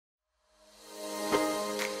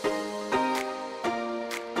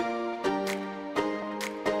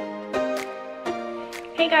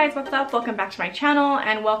Hey guys, what's up? Welcome back to my channel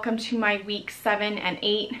and welcome to my week 7 and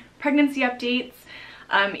 8 pregnancy updates.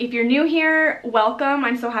 If you're new here, welcome.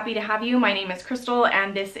 I'm so happy to have you. My name is Krystal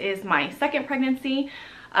and this is my second pregnancy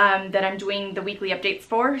that I'm doing the weekly updates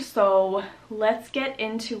for. So let's get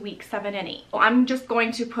into week 7 and 8. Well, I'm just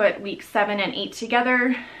going to put week 7 and 8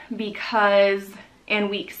 together because in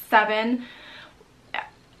week 7,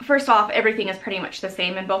 first off, everything is pretty much the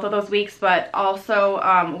same in both of those weeks, but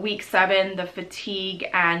also week 7, the fatigue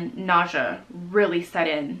and nausea really set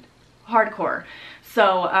in hardcore.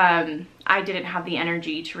 So I didn't have the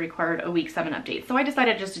energy to record a week 7 update, so I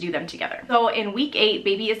decided just to do them together. So in week 8,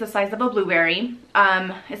 baby is the size of a blueberry.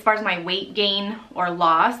 As far as my weight gain or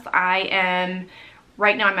loss,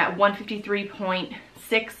 right now I'm at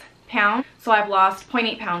 153.6 pounds. So I've lost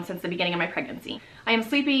 0.8 pounds since the beginning of my pregnancy. I am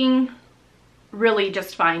sleeping really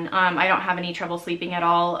just fine. I don't have any trouble sleeping at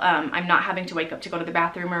all. I'm not having to wake up to go to the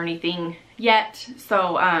bathroom or anything yet,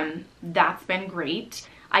 so that's been great.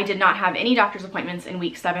 I did not have any doctor's appointments in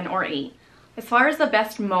week 7 or 8. As far as the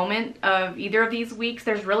best moment of either of these weeks,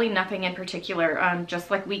 there's really nothing in particular. Just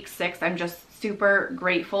like week 6, I'm just super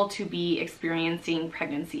grateful to be experiencing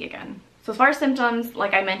pregnancy again. So as far as symptoms,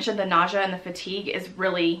 like I mentioned, the nausea and the fatigue is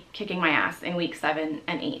really kicking my ass in week 7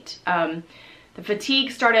 and 8. The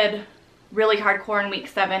fatigue started really hardcore in week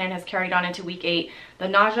 7 and has carried on into week 8. The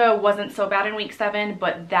nausea wasn't so bad in week 7,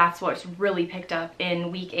 but that's what's really picked up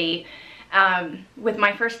in week 8. With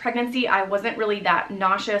my first pregnancy, I wasn't really that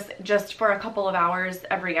nauseous, just for a couple of hours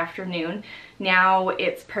every afternoon. Now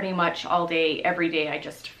it's pretty much all day, every day. I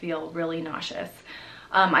just feel really nauseous.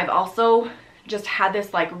 I've also just had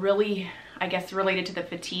this like really, I guess related to the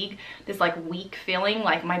fatigue, this like weak feeling,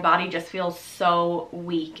 like my body just feels so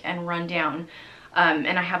weak and run down.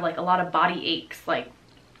 And I have like a lot of body aches, like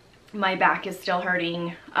my back is still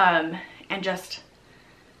hurting, and just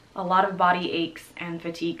a lot of body aches and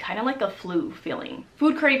fatigue, kind of like a flu feeling.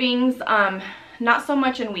 Food cravings, not so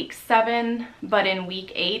much in week 7, but in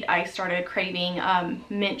week 8, I started craving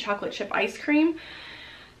mint chocolate chip ice cream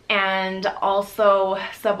and also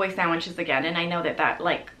Subway sandwiches again. And I know that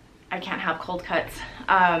like, I can't have cold cuts.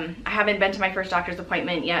 I haven't been to my first doctor's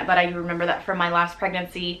appointment yet, but I do remember that from my last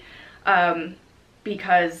pregnancy,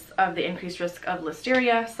 because of the increased risk of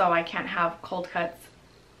listeria, so I can't have cold cuts,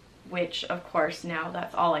 which of course now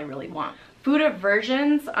that's all I really want. Food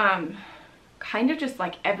aversions, kind of just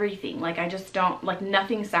like everything. Like I just don't, like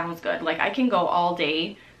nothing sounds good. Like I can go all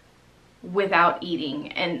day without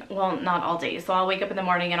eating, and well, not all day. So I'll wake up in the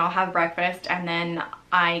morning and I'll have breakfast, and then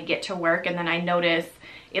I get to work and then I notice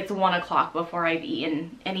it's 1 o'clock before I've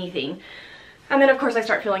eaten anything. And then of course I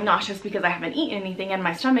start feeling nauseous because I haven't eaten anything and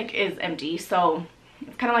my stomach is empty. So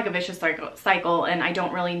it's kind of like a vicious cycle, and I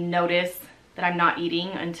don't really notice that I'm not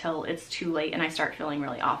eating until it's too late and I start feeling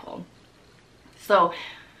really awful. So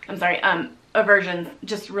I'm sorry, aversions,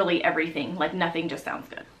 just really everything, like nothing just sounds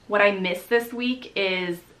good. What I miss this week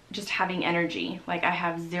is just having energy. Like I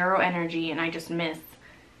have zero energy and I just miss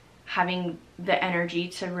having the energy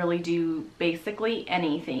to really do basically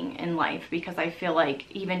anything in life, because I feel like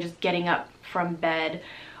even just getting up from bed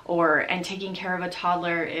and taking care of a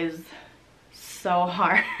toddler is so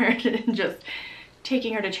hard. Just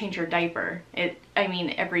taking her to change her diaper, I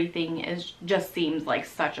mean everything just seems like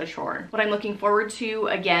such a chore. What I'm looking forward to,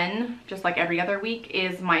 again, just like every other week,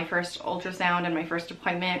 is my first ultrasound and my first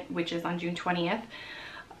appointment, which is on June 20th.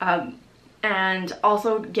 And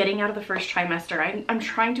also getting out of the first trimester. I'm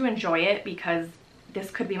trying to enjoy it because this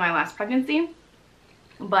could be my last pregnancy,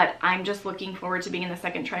 but I'm just looking forward to being in the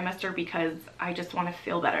second trimester because I just want to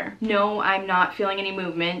feel better. No, I'm not feeling any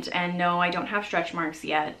movement, and no, I don't have stretch marks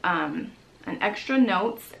yet. And extra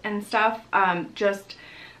notes and stuff, just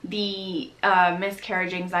the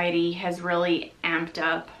miscarriage anxiety has really amped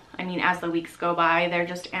up. I mean, as the weeks go by, they're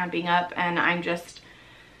just amping up, and I'm just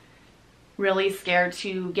really scared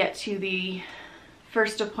to get to the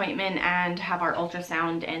first appointment and have our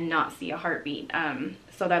ultrasound and not see a heartbeat.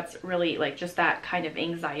 So that's really like just that kind of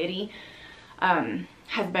anxiety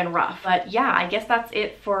has been rough. But yeah, I guess that's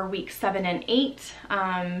it for week 7 and 8.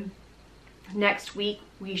 Next week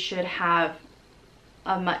we should have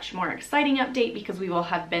a much more exciting update because we will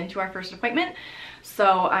have been to our first appointment.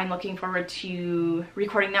 So I'm looking forward to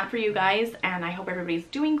recording that for you guys, and I hope everybody's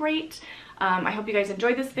doing great. I hope you guys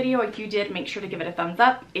enjoyed this video. If you did, make sure to give it a thumbs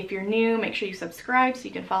up. If you're new, make sure you subscribe so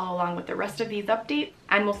you can follow along with the rest of these updates,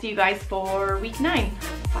 and we'll see you guys for week 9.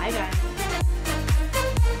 Bye guys.